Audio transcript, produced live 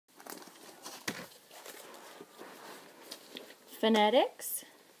phonetics,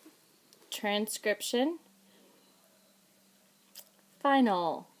 transcription,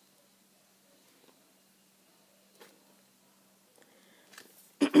 final.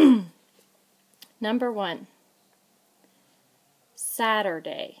 Number 1,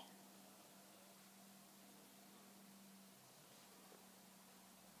 Saturday.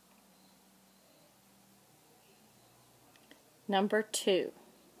 Number 2,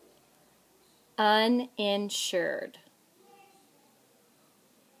 uninsured.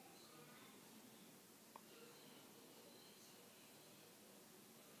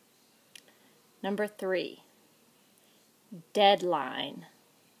 Number 3, deadline.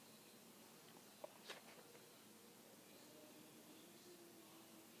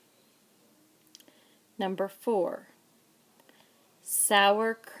 Number 4,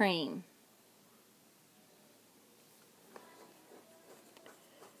 sour cream.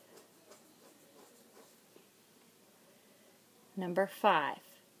 Number 5,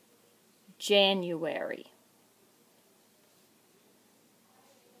 January.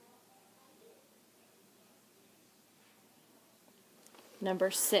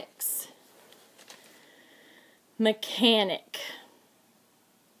 Number 6, mechanic.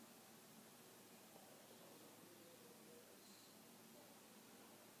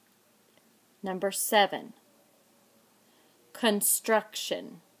 Number 7,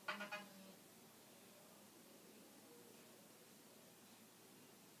 construction.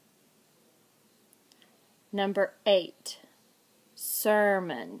 Number 8,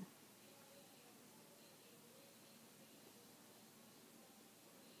 sermon.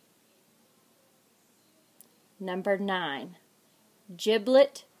 Number 9,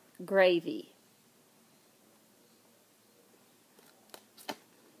 giblet gravy.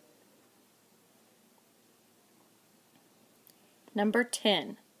 Number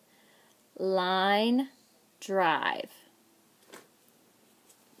 10, line drive.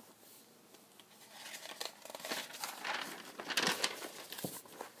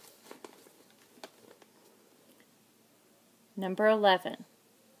 Number 11,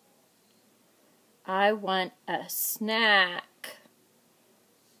 I want a snack.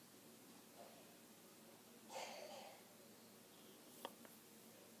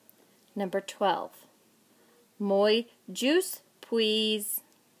 Number 12, moi juice please.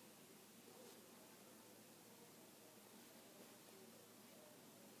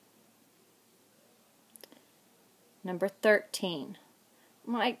 Number 13,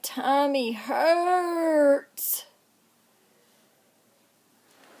 my tummy hurts.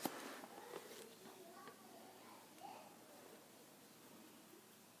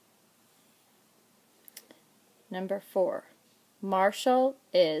 Number 4, Marshall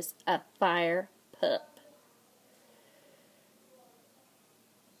is a fire pup.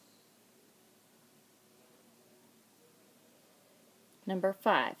 Number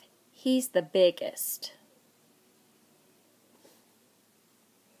 5, he's the biggest.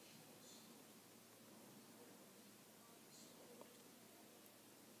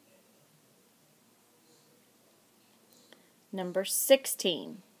 Number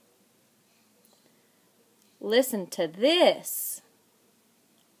 16, listen to this.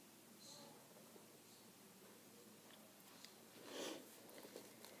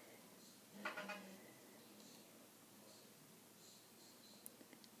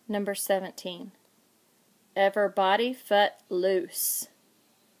 Number 17, everybody foot loose.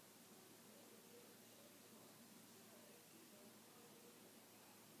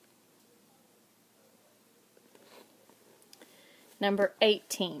 Number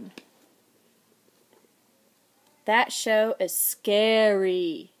 18, that show is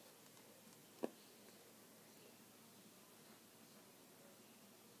scary.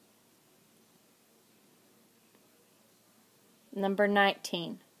 Number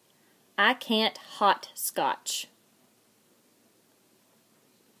 19, I can't hot scotch.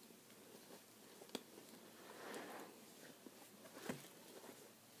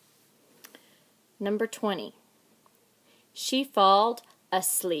 Number 20, she falled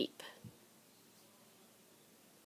asleep.